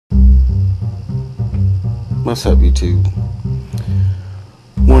What's up, YouTube?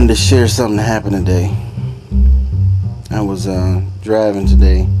 Wanted to share something that happened today. I was driving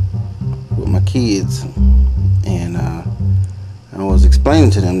today with my kids, and I was explaining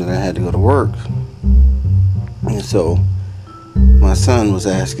to them that I had to go to work. And so my son was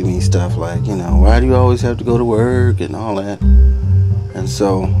asking me stuff like, why do you always have to go to work and all that? And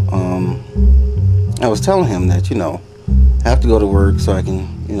so I was telling him that, I have to go to work so I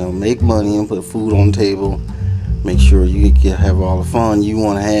can, make money and put food on the table, make sure you can have all the fun you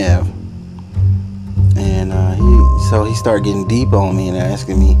want to have. And he started getting deep on me and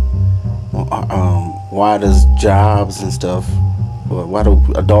asking me, why does jobs and stuff, why do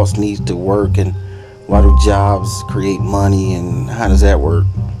adults need to work, and why do jobs create money, and how does that work?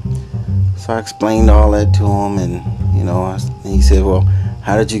 So I explained all that to him, and he said, well,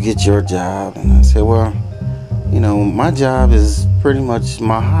 how did you get your job? And I said, well, my job is pretty much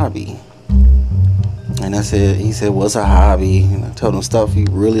my hobby. And he said, what's a hobby? And I told him stuff he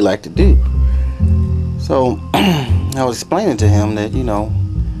really liked to do. So I was explaining to him that,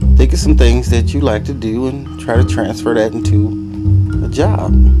 think of some things that you like to do and try to transfer that into a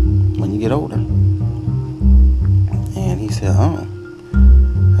job when you get older. And he said, oh.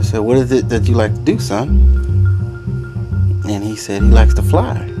 I said, what is it that you like to do, son? And he said he likes to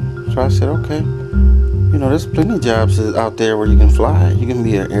fly. So I said, okay. There's plenty of jobs out there where you can fly. You can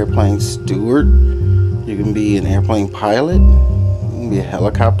be an airplane steward. You can be an airplane pilot. You can be a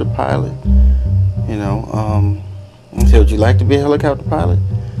helicopter pilot. I said, would you like to be a helicopter pilot?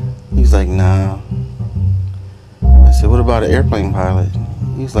 He's like, nah. I said, what about an airplane pilot?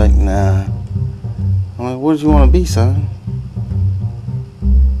 He's like, nah. I'm like, what did you want to be, son?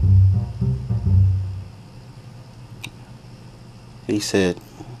 He said,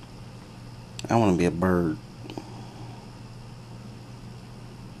 I want to be a bird.